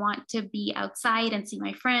time, I want to be outside and see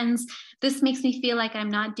my friends. This makes me feel like I'm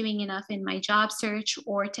not doing enough in my job search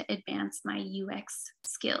or to advance my UX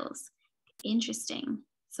skills. Interesting.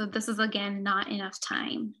 So this is, again, not enough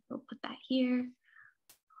time. We'll put that here.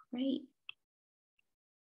 Right.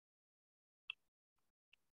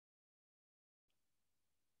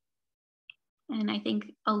 And I think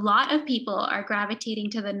a lot of people are gravitating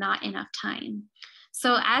to the not enough time.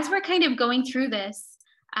 So as we're kind of going through this,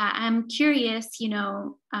 I'm curious, you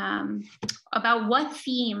know, about what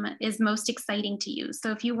theme is most exciting to you.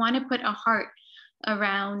 So if you want to put a heart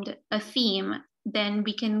around a theme, then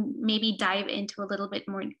we can maybe dive into a little bit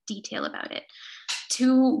more detail about it.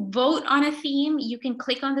 To vote on a theme, you can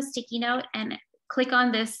click on the sticky note and click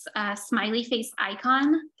on this smiley face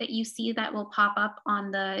icon that you see that will pop up on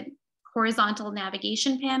the horizontal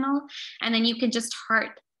navigation panel. And then you can just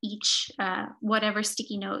heart each whatever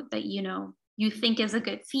sticky note that you think is a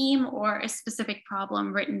good theme or a specific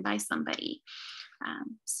problem written by somebody.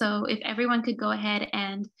 So if everyone could go ahead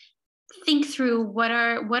and think through what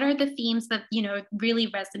are the themes that really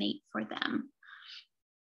resonate for them.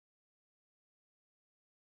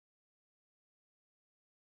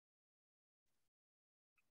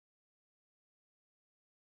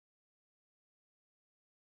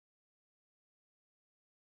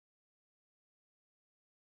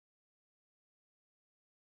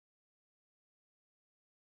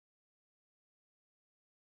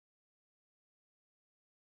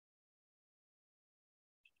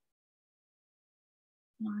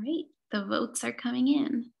 All right, the votes are coming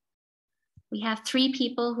in. We have 3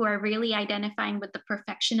 people who are really identifying with the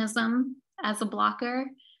perfectionism as a blocker.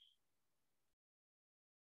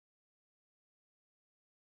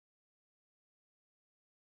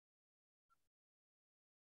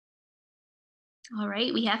 All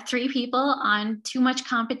right, we have 3 people on too much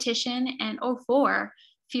competition and 4,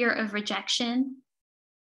 fear of rejection.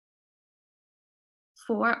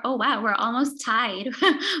 4, oh wow, we're almost tied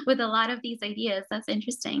with a lot of these ideas. That's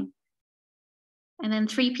interesting. And then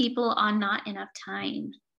 3 people on not enough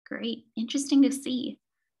time. Great, interesting to see.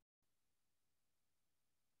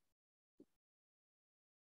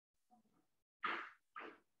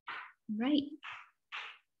 Right.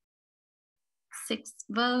 6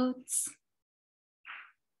 votes.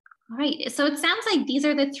 All right, so it sounds like these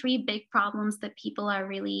are the 3 big problems that people are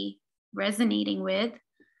really resonating with.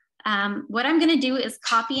 What I'm gonna do is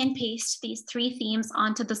copy and paste these 3 themes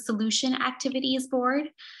onto the solution activities board.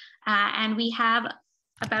 And we have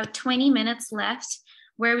about 20 minutes left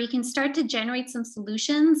where we can start to generate some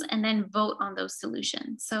solutions and then vote on those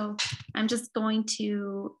solutions. So I'm just going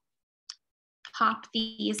to pop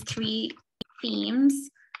these 3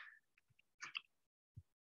 themes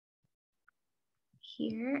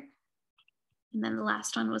here. And then the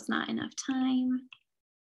last one was not enough time.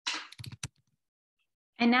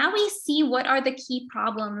 And now we see what are the key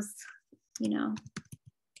problems, It's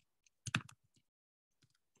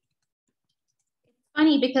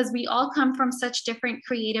funny because we all come from such different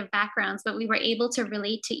creative backgrounds, but we were able to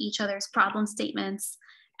relate to each other's problem statements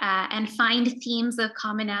and find themes of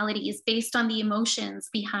commonalities based on the emotions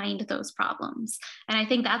behind those problems. And I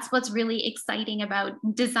think that's what's really exciting about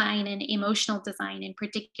design and emotional design in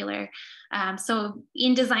particular. So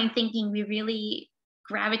in design thinking, we really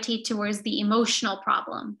gravitate towards the emotional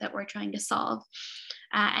problem that we're trying to solve.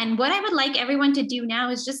 And what I would like everyone to do now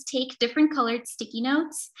is just take different colored sticky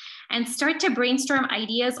notes and start to brainstorm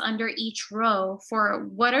ideas under each row for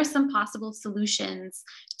what are some possible solutions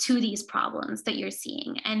to these problems that you're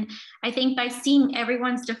seeing. And I think by seeing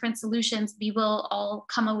everyone's different solutions, we will all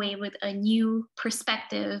come away with a new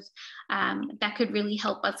perspective that could really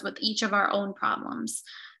help us with each of our own problems.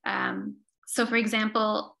 So for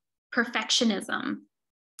example, perfectionism.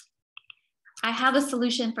 I have a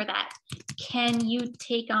solution for that. Can you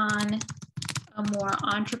take on a more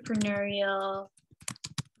entrepreneurial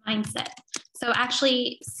mindset? So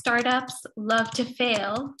actually, startups love to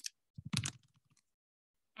fail.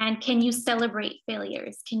 And can you celebrate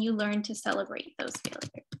failures? Can you learn to celebrate those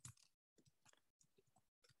failures?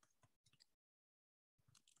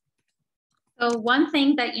 So one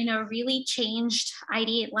thing that really changed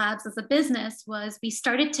Ideate Labs as a business was we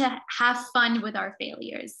started to have fun with our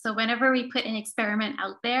failures. So whenever we put an experiment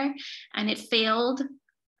out there and it failed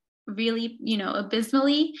really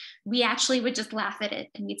abysmally, we actually would just laugh at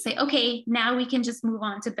it and we'd say, okay, now we can just move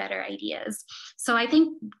on to better ideas. So I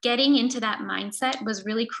think getting into that mindset was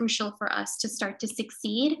really crucial for us to start to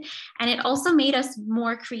succeed. And it also made us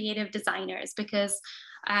more creative designers because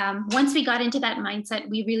once we got into that mindset,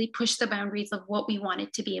 we really pushed the boundaries of what we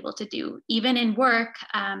wanted to be able to do. Even in work,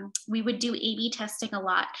 we would do A/B testing a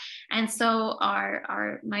lot. And so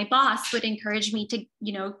my boss would encourage me to,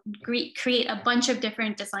 create a bunch of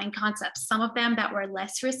different design concepts, some of them that were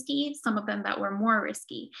less risky, some of them that were more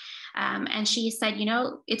risky. And she said,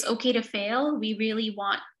 it's okay to fail. We really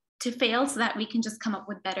want to fail so that we can just come up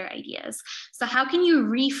with better ideas. So how can you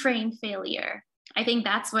reframe failure? I think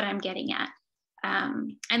that's what I'm getting at.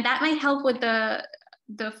 And that might help with the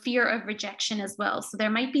fear of rejection as well. So there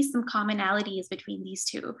might be some commonalities between these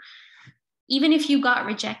 2. even if you got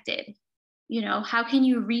rejected, you know, how can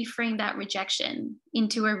you reframe that rejection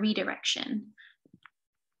into a redirection?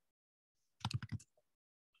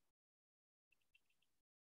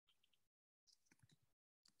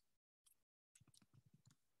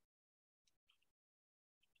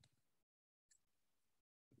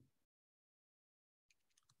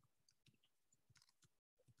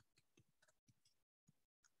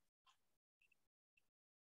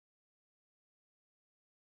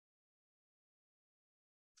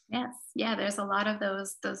 Yes, yeah, there's a lot of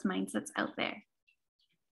those mindsets out there.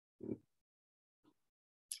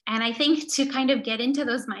 And I think to kind of get into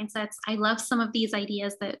those mindsets, I love some of these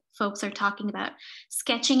ideas that folks are talking about,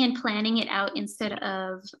 sketching and planning it out instead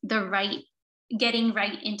of getting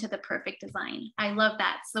right into the perfect design. I love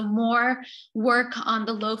that. So more work on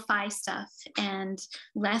the lo-fi stuff and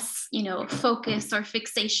less, you know, focus or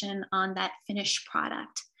fixation on that finished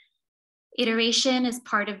product. Iteration is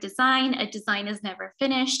part of design. A design is never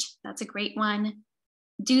finished. That's a great one.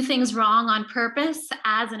 Do things wrong on purpose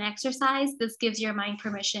as an exercise. This gives your mind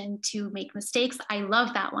permission to make mistakes. I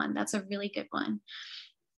love that one. That's a really good one.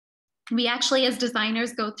 We actually, as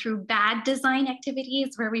designers, go through bad design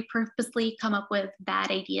activities where we purposely come up with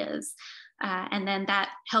bad ideas. And then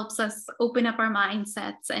that helps us open up our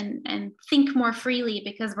mindsets and think more freely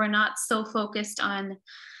because we're not so focused on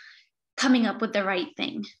coming up with the right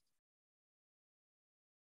thing.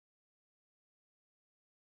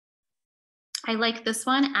 I like this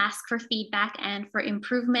one, ask for feedback and for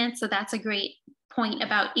improvement. So that's a great point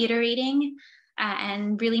about iterating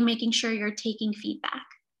and really making sure you're taking feedback.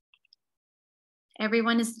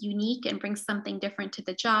 Everyone is unique and brings something different to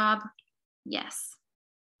the job. Yes.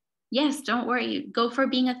 Yes, don't worry. Go for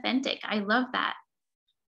being authentic. I love that.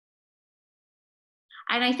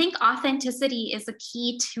 And I think authenticity is a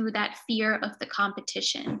key to that fear of the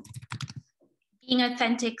competition. Being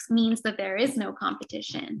authentic means that there is no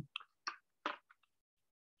competition.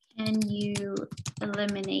 Can you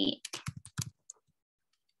eliminate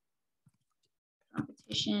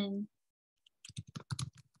competition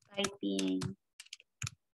by being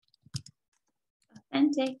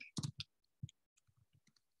authentic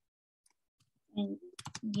and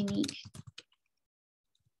unique?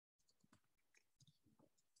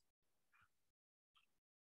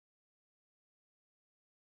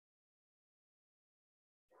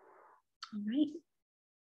 All right.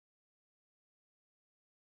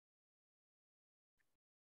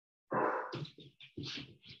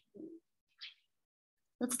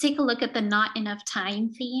 Let's take a look at the not enough time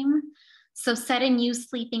theme. So set a new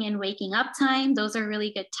sleeping and waking up time. Those are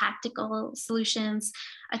really good tactical solutions.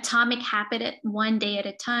 Atomic habit at 1 day at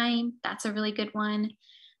a time. That's a really good one.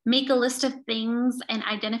 Make a list of things and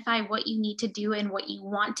identify what you need to do and what you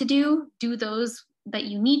want to do. Do those that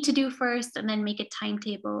you need to do first and then make a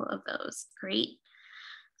timetable of those. Great.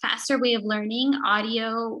 Faster way of learning,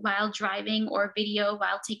 audio while driving or video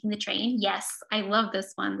while taking the train. Yes, I love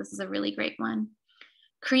this one. This is a really great one.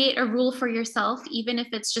 Create a rule for yourself. Even if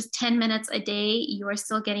it's just 10 minutes a day, you are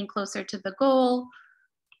still getting closer to the goal.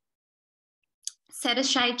 Set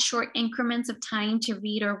aside short increments of time to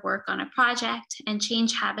read or work on a project and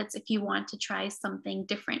change habits if you want to try something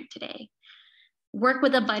different today. Work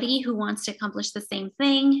with a buddy who wants to accomplish the same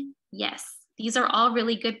thing. Yes, these are all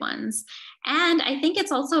really good ones. And I think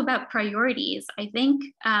it's also about priorities. I think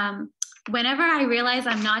whenever I realize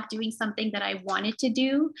I'm not doing something that I wanted to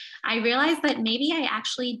do, I realize that maybe I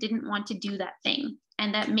actually didn't want to do that thing.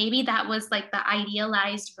 And that maybe that was like the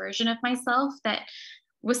idealized version of myself that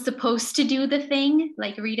was supposed to do the thing,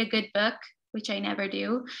 like read a good book, which I never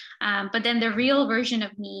do. But then the real version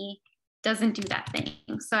of me doesn't do that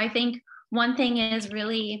thing. So I think one thing is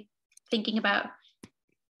really thinking about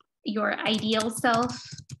your ideal self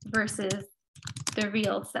versus the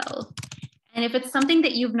real self. And if it's something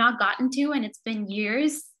that you've not gotten to and it's been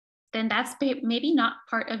years, then that's maybe not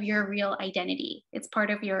part of your real identity. It's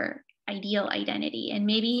part of your ideal identity. And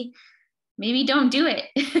maybe don't do it.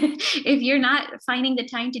 If you're not finding the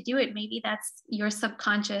time to do it, maybe that's your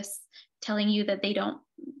subconscious telling you that they don't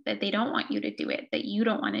want you to do it, that you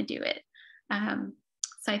don't want to do it.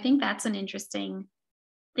 So I think that's an interesting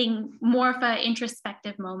thing, more of an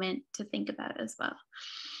introspective moment to think about as well.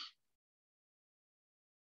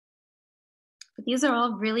 But these are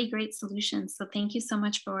all really great solutions. So thank you so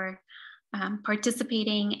much for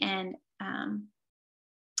participating and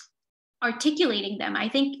articulating them. I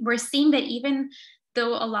think we're seeing that even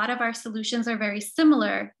though a lot of our solutions are very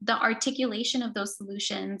similar, the articulation of those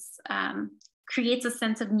solutions creates a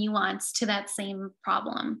sense of nuance to that same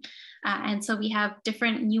problem. And so we have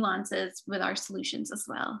different nuances with our solutions as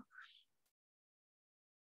well.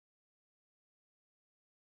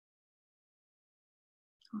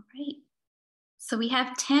 All right. So we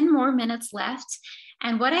have 10 more minutes left.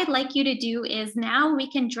 And what I'd like you to do is now we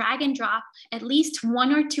can drag and drop at least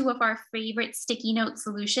one or two of our favorite sticky note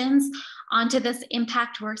solutions onto this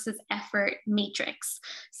impact versus effort matrix.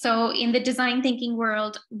 So in the design thinking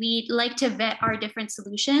world, we like to vet our different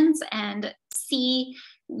solutions and see,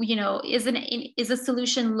 you know, is a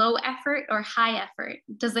solution low effort or high effort?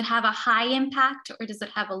 Does it have a high impact or does it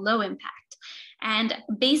have a low impact? And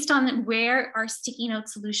based on where our sticky note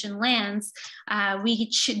solution lands, we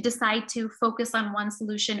should decide to focus on one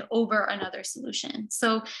solution over another solution.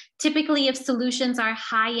 So typically if solutions are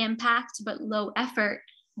high impact but low effort,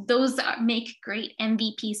 those make great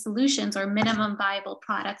MVP solutions or minimum viable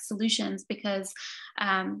product solutions, because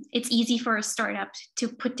it's easy for a startup to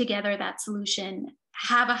put together that solution,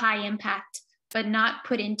 have a high impact, but not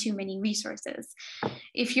put in too many resources.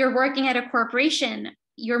 If you're working at a corporation,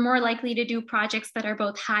 you're more likely to do projects that are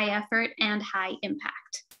both high effort and high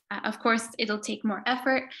impact. Of course, it'll take more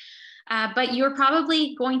effort, but you're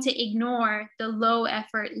probably going to ignore the low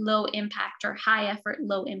effort, low impact, or high effort,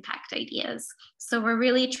 low impact ideas. So we're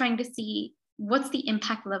really trying to see what's the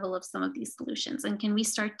impact level of some of these solutions, and can we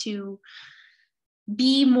start to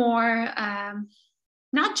be more,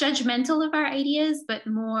 not judgmental of our ideas, but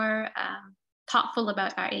more thoughtful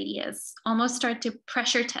about our ideas, almost start to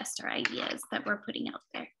pressure test our ideas that we're putting out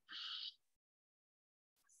there.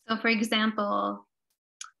 So for example,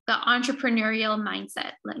 the entrepreneurial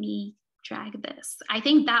mindset, let me drag this. I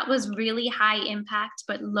think that was really high impact,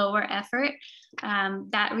 but lower effort.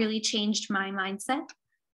 That really changed my mindset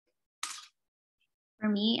for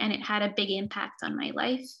me, and it had a big impact on my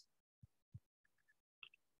life.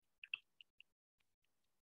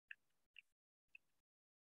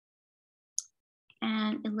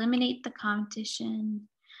 And eliminate the competition.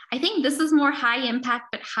 I think this is more high impact,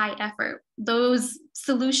 but high effort. Those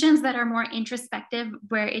solutions that are more introspective,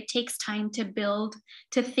 where it takes time to build,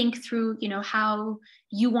 to think through, you know, how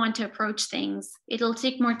you want to approach things. It'll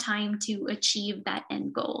take more time to achieve that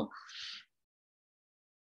end goal.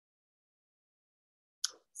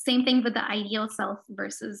 Same thing with the ideal self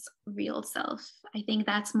versus real self. I think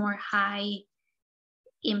that's more high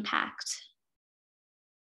impact.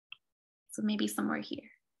 So maybe somewhere here.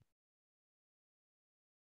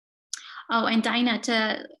 Oh, and Dinah,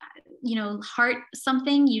 to, you know, heart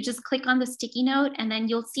something, you just click on the sticky note and then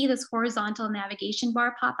you'll see this horizontal navigation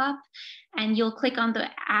bar pop up, and you'll click on the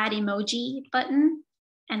add emoji button,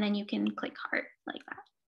 and then you can click heart like that.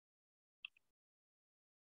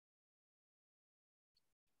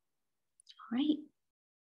 All right.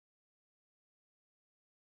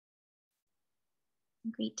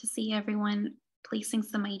 Great to see everyone placing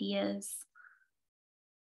some ideas.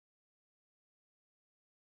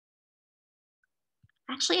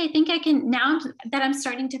 Actually, I think I can, now that I'm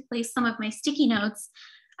starting to place some of my sticky notes,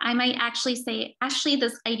 I might actually say, actually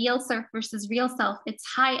this ideal self versus real self, it's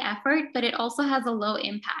high effort, but it also has a low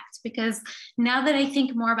impact, because now that I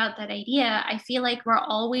think more about that idea, I feel like we're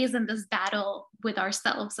always in this battle with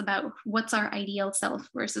ourselves about what's our ideal self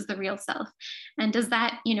versus the real self. And does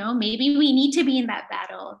that, you know, maybe we need to be in that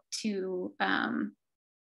battle to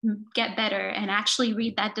get better and actually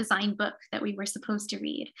read that design book that we were supposed to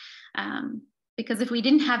read. Because if we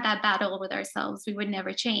didn't have that battle with ourselves, we would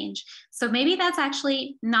never change. So maybe that's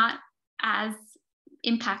actually not as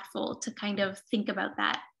impactful to kind of think about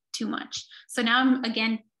that too much. So now I'm,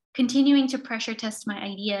 again, continuing to pressure test my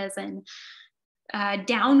ideas and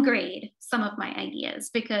downgrade some of my ideas,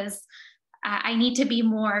 because I need to be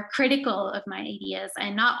more critical of my ideas,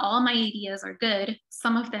 and not all my ideas are good.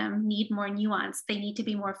 Some of them need more nuance. They need to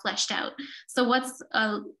be more fleshed out. So what's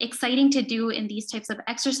exciting to do in these types of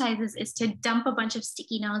exercises is to dump a bunch of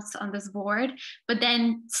sticky notes on this board, but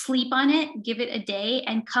then sleep on it, give it a day,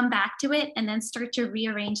 and come back to it, and then start to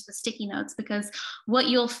rearrange the sticky notes. Because what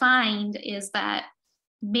you'll find is that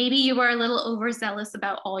maybe you are a little overzealous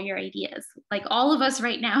about all your ideas. Like all of us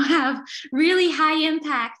right now have really high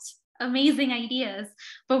impact, amazing ideas,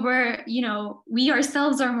 but we're, you know, we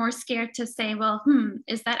ourselves are more scared to say, well,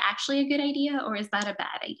 is that actually a good idea, or is that a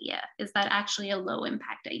bad idea? Is that actually a low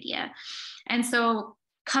impact idea? And so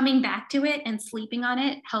coming back to it and sleeping on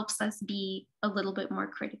it helps us be a little bit more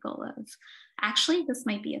critical of, actually, this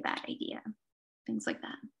might be a bad idea, things like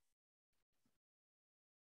that.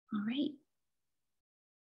 All right.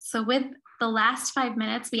 So with the last 5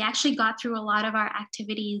 minutes, we actually got through a lot of our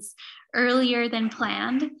activities earlier than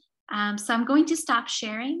planned. So I'm going to stop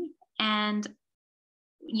sharing and,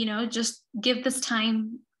 you know, just give this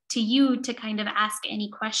time to you to kind of ask any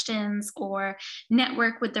questions or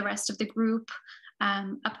network with the rest of the group.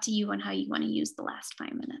 Up to you on how you want to use the last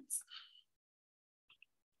 5 minutes.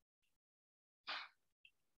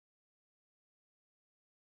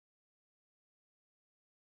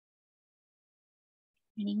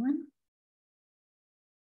 Anyone?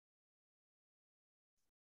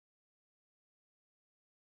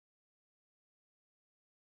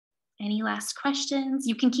 Any last questions?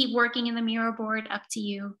 You can keep working in the Miro board, up to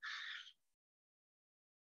you.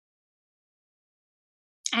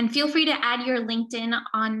 And feel free to add your LinkedIn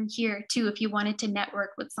on here too, if you wanted to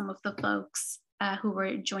network with some of the folks who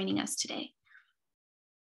were joining us today.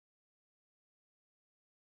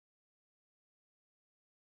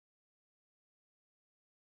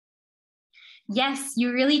 Yes,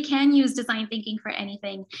 you really can use design thinking for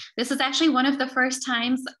anything. This is actually one of the first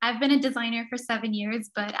times. I've been a designer for 7 years,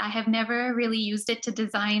 but I have never really used it to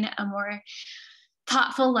design a more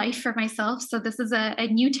thoughtful life for myself. So this is a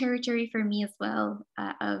new territory for me as well,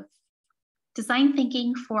 of design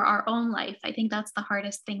thinking for our own life. I think that's the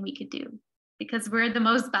hardest thing we could do, because we're the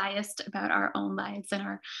most biased about our own lives and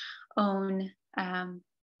our own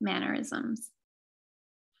mannerisms.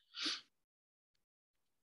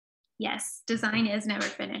 Yes, design is never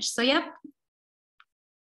finished. So yep,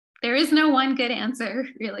 there is no one good answer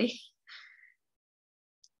really,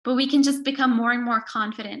 but we can just become more and more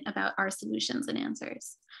confident about our solutions and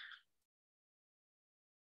answers.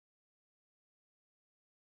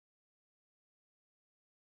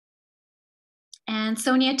 And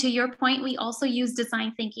Sonia, to your point, we also use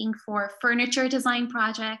design thinking for furniture design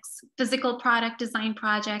projects, physical product design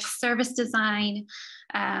projects, service design,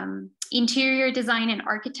 interior design and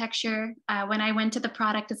architecture. When I went to the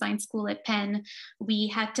product design school at Penn, we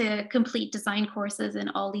had to complete design courses in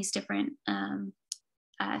all these different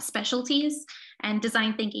specialties, and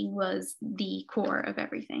design thinking was the core of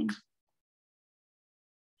everything.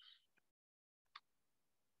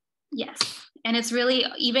 Yes. And it's really,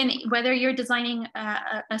 even whether you're designing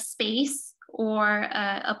a space or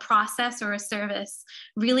a process or a service,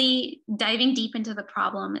 really diving deep into the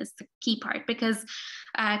problem is the key part, because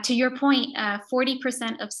to your point,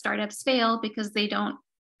 40% of startups fail because they don't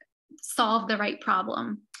solve the right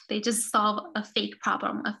problem. They just solve a fake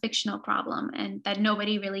problem, a fictional problem, and that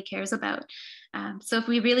nobody really cares about. So if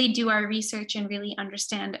we really do our research and really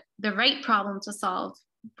understand the right problem to solve,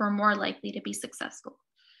 we're more likely to be successful.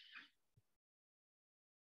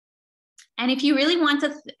 And if you really want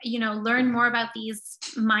to, learn more about these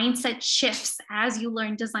mindset shifts as you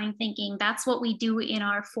learn design thinking, that's what we do in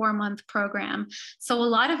our 4-month program. So a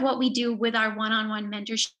lot of what we do with our one-on-one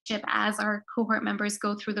mentorship as our cohort members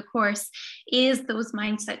go through the course is those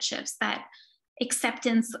mindset shifts, that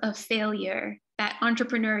acceptance of failure, that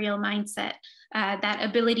entrepreneurial mindset, that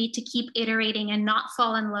ability to keep iterating and not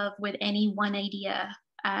fall in love with any one idea.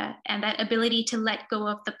 And that ability to let go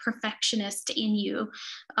of the perfectionist in you.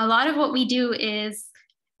 A lot of what we do is,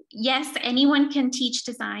 yes, anyone can teach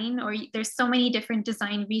design, or there's so many different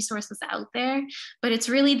design resources out there, but it's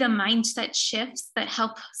really the mindset shifts that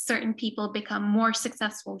help certain people become more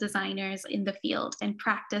successful designers in the field and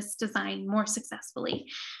practice design more successfully.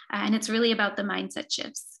 And it's really about the mindset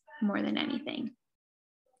shifts more than anything.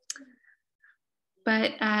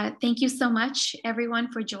 But thank you so much,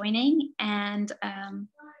 everyone, for joining. And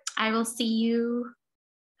I will see you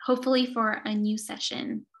hopefully for a new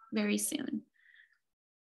session very soon.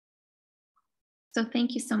 So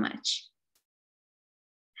thank you so much.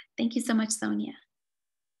 Thank you so much, Sonia.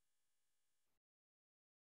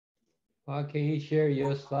 Can you share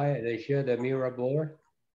your slide and share the Miro board?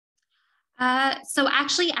 So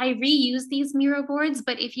actually, I reuse these Miro boards,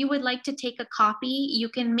 but if you would like to take a copy, you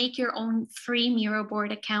can make your own free Miro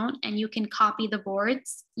board account and you can copy the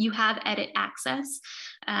boards. You have edit access.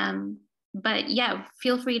 But yeah,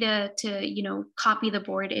 feel free to copy the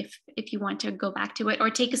board if you want to go back to it, or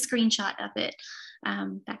take a screenshot of it.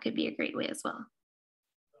 That could be a great way as well.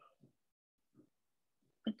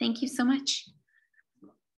 But thank you so much.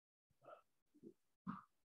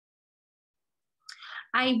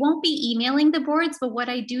 I won't be emailing the boards, but what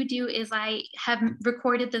I do is I have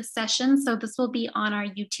recorded the session. So this will be on our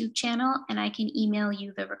YouTube channel and I can email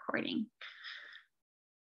you the recording.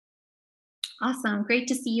 Awesome. Great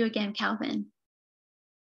to see you again, Calvin.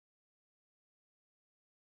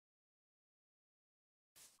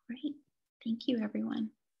 Great. Thank you, everyone.